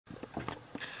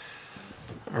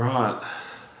Alright,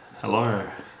 hello.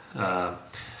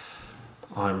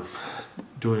 I'm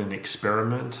doing an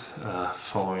experiment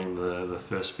following the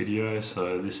first video,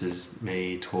 so this is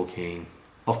me talking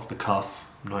off the cuff,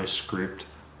 no script,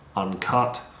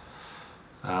 uncut.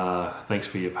 Thanks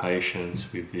for your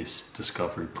patience with this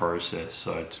discovery process.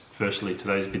 So firstly,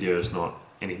 today's video is not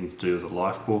anything to do with the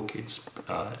life book. It's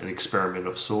an experiment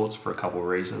of sorts for a couple of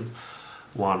reasons.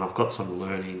 One, I've got some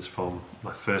learnings from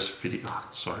my first video.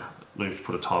 Sorry, let me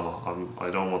put a timer. I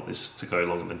don't want this to go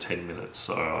longer than 10 minutes,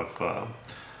 so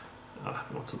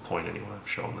what's the point anyway of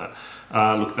showing that?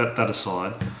 Look, that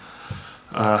aside,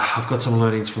 I've got some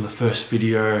learnings from the first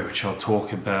video which I'll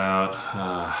talk about,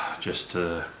 just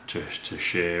to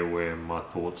share where my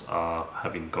thoughts are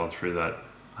having gone through that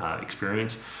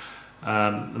experience.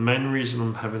 The main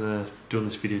reason I'm doing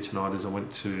this video tonight is I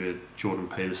went to a Jordan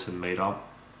Peterson meetup.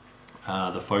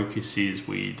 The focus is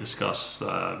we discuss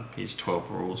his 12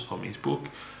 rules from his book.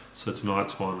 So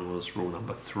tonight's one was rule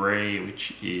number 3,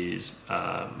 which is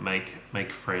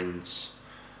make friends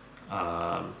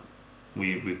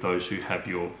with those who have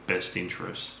your best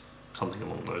interests. Something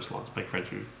along those lines. Make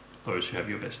friends with those who have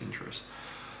your best interests.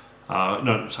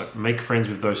 Make friends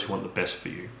with those who want the best for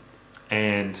you.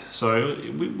 And so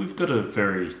we've got a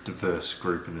very diverse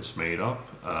group in this meetup.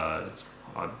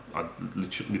 I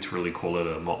literally call it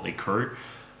a motley crew.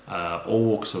 All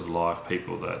walks of life,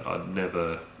 people that I'd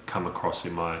never come across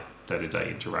in my day-to-day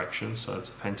interactions. So it's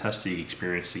a fantastic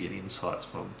experience to get insights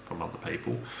from other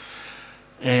people.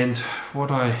 And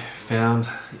what I found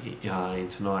in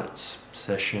tonight's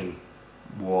session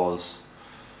was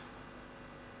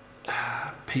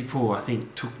people, I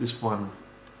think, took this one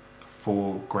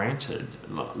for granted.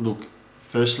 Look,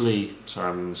 firstly, sorry,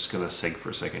 I'm just going to seg for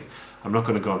a second. I'm not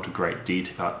going to go into great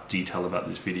detail about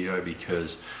this video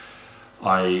because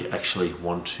I actually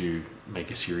want to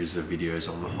make a series of videos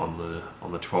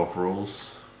on the 12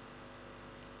 rules.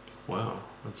 Wow,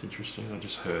 that's interesting. I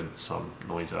just heard some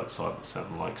noise outside that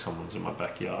sounded like someone's in my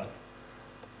backyard.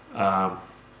 I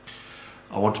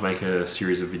want to make a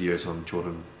series of videos on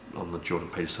the Jordan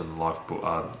Peterson life book,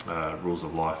 rules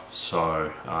of life.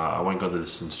 So I won't go into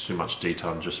this in too much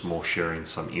detail. I'm just more sharing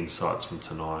some insights from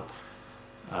tonight.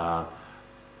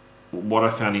 What I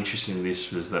found interesting in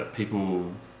this was that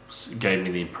people gave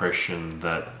me the impression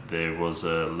that there was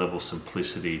a level of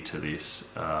simplicity to this,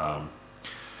 and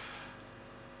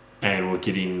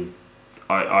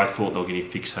I thought they were getting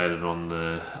fixated on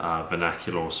the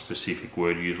vernacular or specific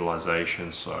word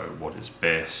utilization, so what is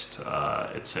best,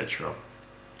 etc.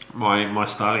 My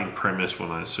starting premise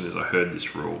as soon as I heard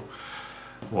this rule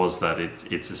was that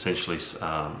it's essentially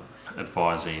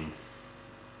advising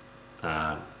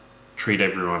treat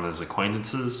everyone as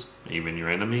acquaintances, even your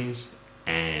enemies,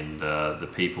 and the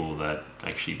people that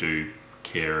actually do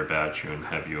care about you and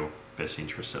have your best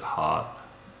interests at heart,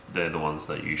 they're the ones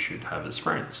that you should have as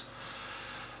friends.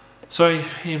 So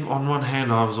on one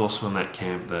hand, I was also in that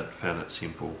camp that found it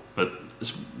simple, but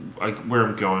where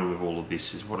I'm going with all of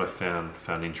this is what I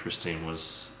found interesting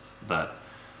was that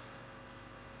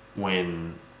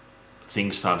when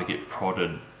things started to get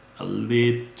prodded a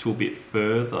little bit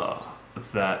further,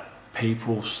 that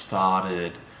people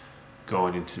started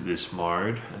going into this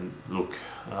mode. And look,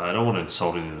 I don't want to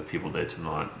insult any of the people there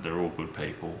tonight. They're all good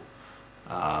people,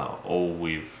 all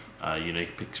with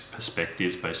unique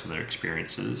perspectives based on their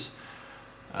experiences,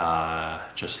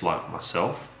 just like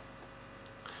myself.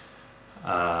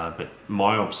 But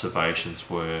my observations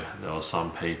were there were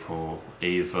some people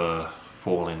either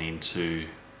falling into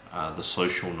the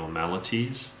social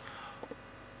normalities,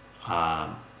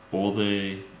 or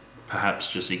perhaps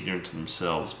just ignorant to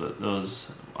themselves. But there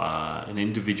was an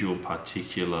individual in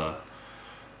particular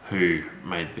who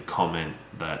made the comment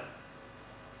that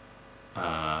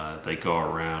they go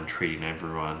around treating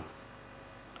everyone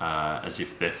as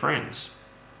if they're friends,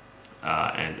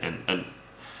 and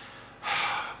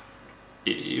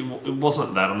it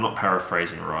wasn't that. I'm not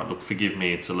paraphrasing right. Look, forgive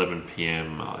me. It's 11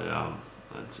 p.m.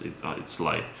 It's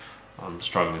late. I'm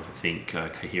struggling to think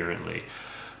coherently.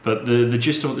 But the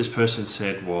gist of what this person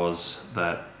said was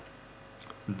that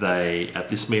they, at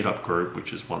this meetup group,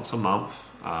 which is once a month,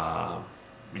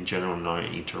 in general, no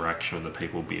interaction with the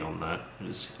people beyond that.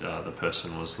 The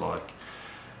person was like,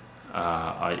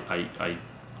 I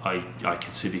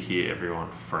consider here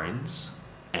everyone friends,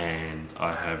 and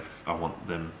I want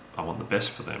the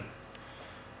best for them.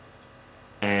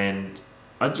 And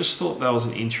I just thought that was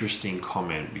an interesting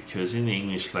comment, because in the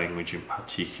English language in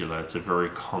particular, it's a very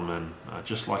common,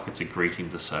 just like it's a greeting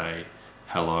to say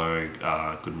hello,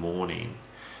 good morning.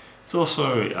 It's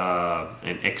also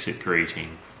an exit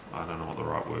greeting. I don't know what the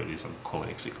right word is. I'm calling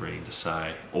exit greeting to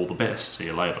say all the best, see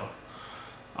you later.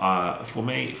 For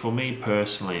me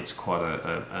personally, it's quite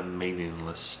a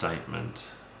meaningless statement.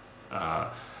 I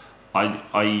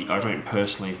don't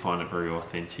personally find it very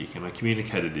authentic, and I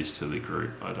communicated this to the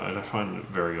group. I don't find it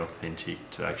very authentic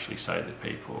to actually say to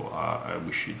people, I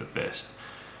wish you the best.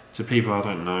 To people I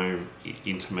don't know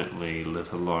intimately,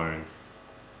 let alone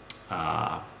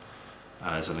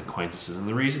as an acquaintances. And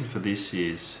the reason for this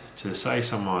is to say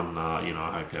someone, you know,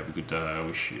 I hope you have a good day, I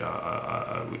wish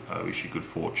you good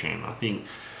fortune. I think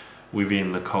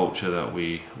within the culture that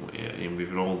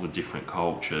within all the different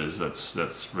cultures, that's got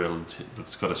a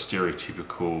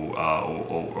stereotypical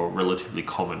or relatively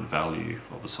common value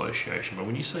of association. But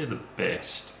when you say the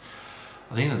best,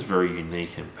 I think that's very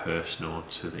unique and personal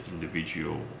to the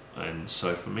individual. And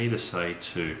so for me to say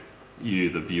to you,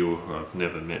 the viewer who I've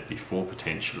never met before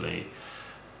potentially,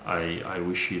 I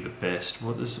wish you the best,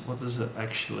 what does it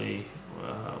actually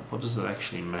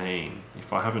mean?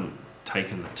 If I haven't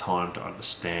taken the time to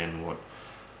understand what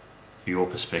your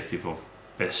perspective of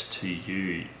best to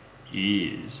you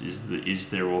is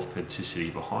there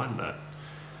authenticity behind that?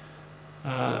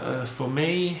 For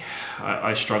me,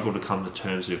 I struggle to come to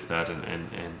terms with that,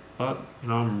 but you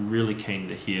know, I'm really keen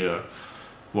to hear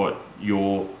what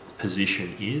your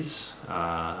position is,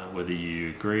 whether you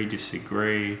agree,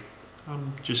 disagree.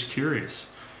 I'm just curious.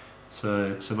 It's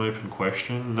an open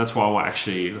question. That's why I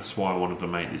wanted to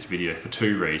make this video, for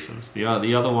two reasons. The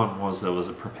other one was there was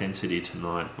a propensity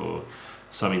tonight for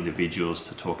some individuals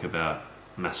to talk about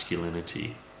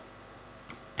masculinity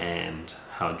and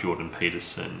how Jordan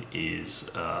Peterson is,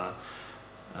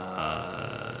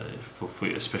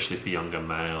 especially for younger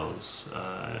males,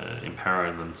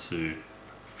 empowering them to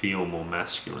feel more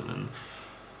masculine. And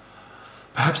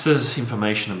perhaps there's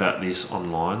information about this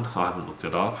online, I haven't looked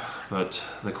it up, but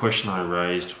the question I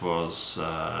raised was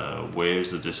where's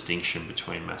the distinction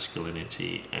between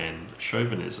masculinity and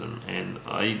chauvinism? And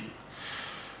I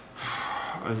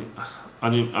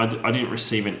didn't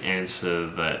receive an answer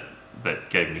that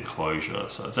gave me closure,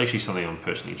 so it's actually something I'm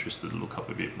personally interested to look up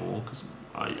a bit more, because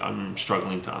I'm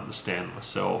struggling to understand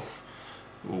myself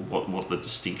what the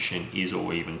distinction is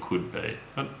or even could be.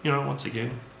 But you know, once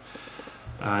again,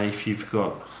 if you've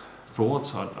got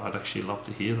thoughts, I'd actually love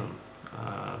to hear them.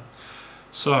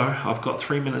 So I've got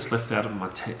 3 minutes left out of my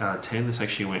 10. This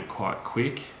actually went quite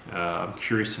quick. I'm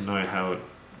curious to know how it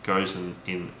goes in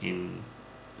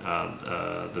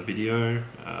the video.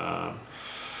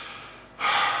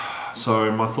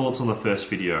 So my thoughts on the first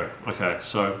video. Okay,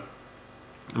 so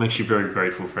I'm actually very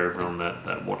grateful for everyone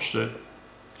that watched it,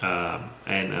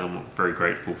 and I'm very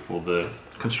grateful for the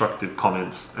constructive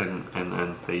comments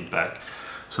and feedback.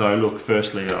 So look,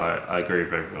 firstly, I agree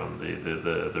with everyone.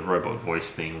 The robot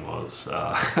voice thing was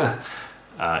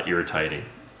irritating.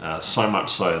 So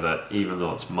much so that even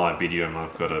though it's my video and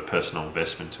I've got a personal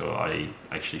investment to it, I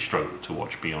actually struggled to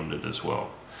watch beyond it as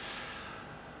well.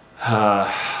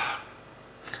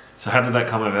 So how did that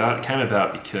come about? It came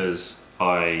about because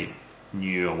I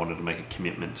knew I wanted to make a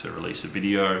commitment to release a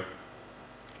video,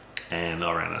 and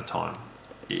I ran out of time.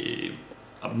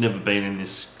 I've never been in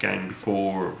this game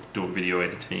before, of doing video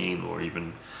editing or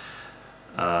even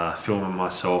filming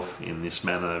myself in this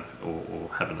manner, or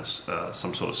having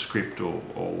some sort of script or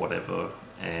whatever,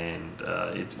 and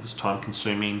it was time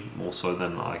consuming, more so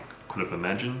than I could have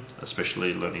imagined,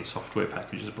 especially learning software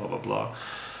packages, blah blah blah.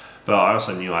 But I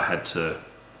also knew I had to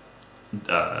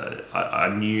I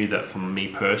knew that for me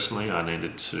personally, I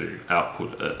needed to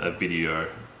output a video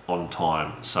on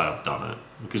time to say I've done it,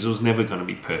 because it was never going to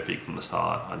be perfect from the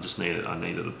start. I needed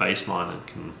a baseline and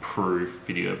can improve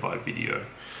video by video.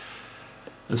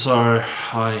 And so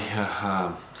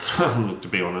I look, to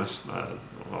be honest,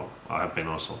 well, I have been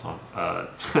honest all the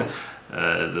time.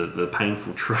 The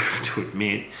painful truth to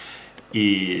admit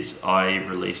is I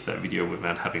released that video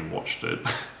without having watched it.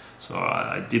 So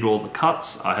I did all the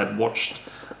cuts.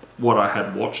 What I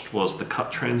had watched was the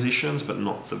cut transitions, but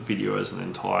not the video as an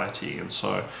entirety. And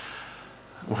so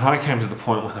when I came to the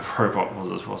point where the robot was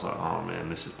like, oh man,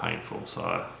 this is painful.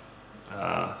 So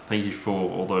thank you for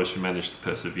all those who managed to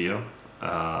persevere.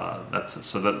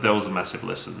 That was a massive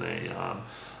lesson there.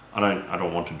 I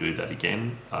don't want to do that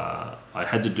again. I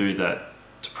had to do that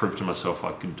to prove to myself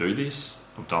I could do this.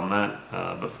 I've done that,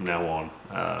 but from now on,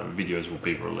 videos will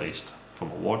be released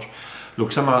from a watch.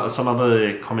 Look, some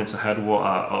other comments I had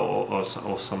or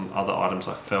some other items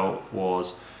I felt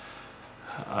was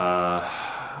not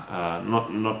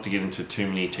to get into too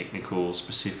many technical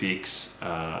specifics.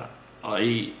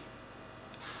 I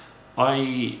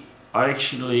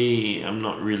actually am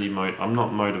not really I'm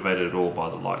not motivated at all by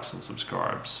the likes and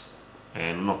subscribes,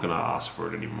 and I'm not going to ask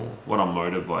for it anymore. What I'm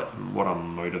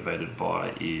motivated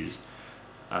by is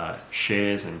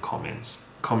shares and comments.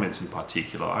 Comments in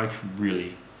particular, I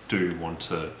really do want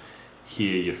to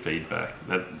hear your feedback.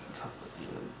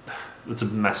 That's a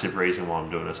massive reason why I'm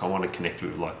doing this. I want to connect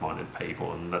with like-minded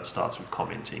people, and that starts with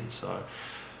commenting. So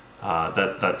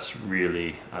that's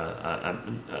really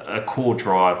a core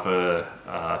driver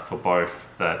for both,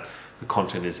 that the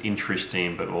content is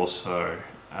interesting, but also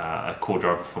a core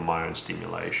driver for my own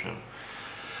stimulation.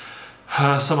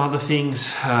 Some other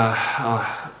things,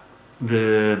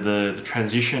 the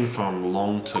transition from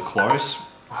long to close.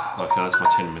 Okay, that's my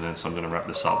 10 minutes. I'm going to wrap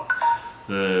this up.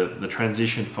 The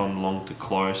transition from long to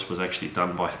close was actually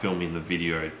done by filming the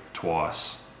video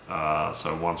twice.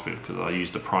 So once because I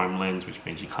used a prime lens, which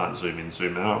means you can't zoom in,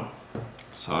 zoom out.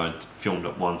 So I filmed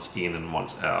it once in and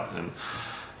once out, and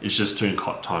it's just too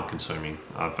time consuming.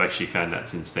 I've actually found that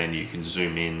since then you can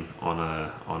zoom in on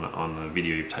a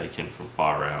video you've taken from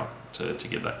far out to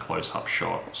get that close-up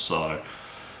shot. So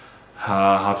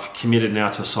I've committed now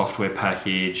to a software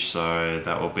package, so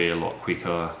that will be a lot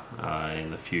quicker in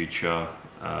the future.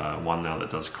 One now that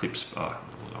does clips.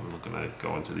 I'm not going to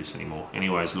go into this anymore.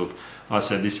 Anyways, look, like I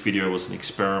said, this video was an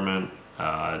experiment.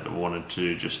 I wanted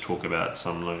to just talk about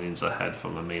some learnings I had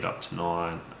from the meetup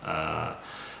tonight,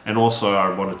 and also I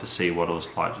wanted to see what it was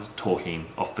like just talking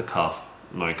off the cuff,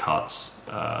 no cuts.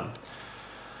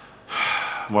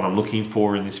 What I'm looking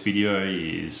for in this video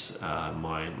is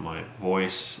my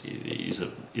voice. Is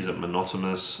it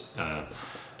monotonous?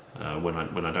 When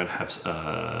I don't have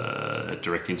a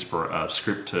direct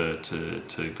script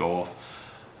to go off.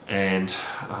 And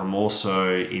I'm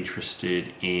also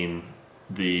interested in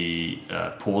the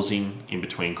pausing in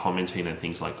between commenting and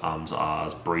things like ums,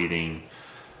 ahs, breathing,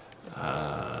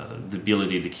 the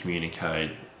ability to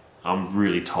communicate. I'm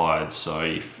really tired, so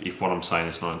if what I'm saying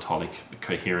is not entirely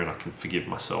coherent, I can forgive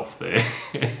myself there.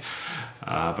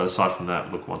 But aside from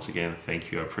that, look, once again,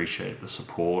 thank you. I appreciate the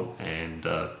support, and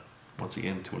once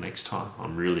again, until next time,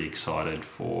 I'm really excited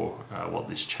for what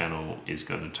this channel is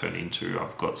going to turn into.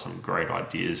 I've got some great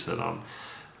ideas that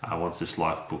once this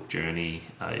life book journey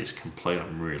is complete,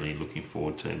 I'm really looking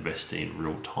forward to investing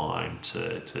real time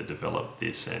to develop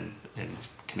this and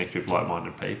connect with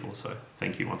like-minded people. So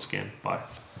thank you once again. Bye.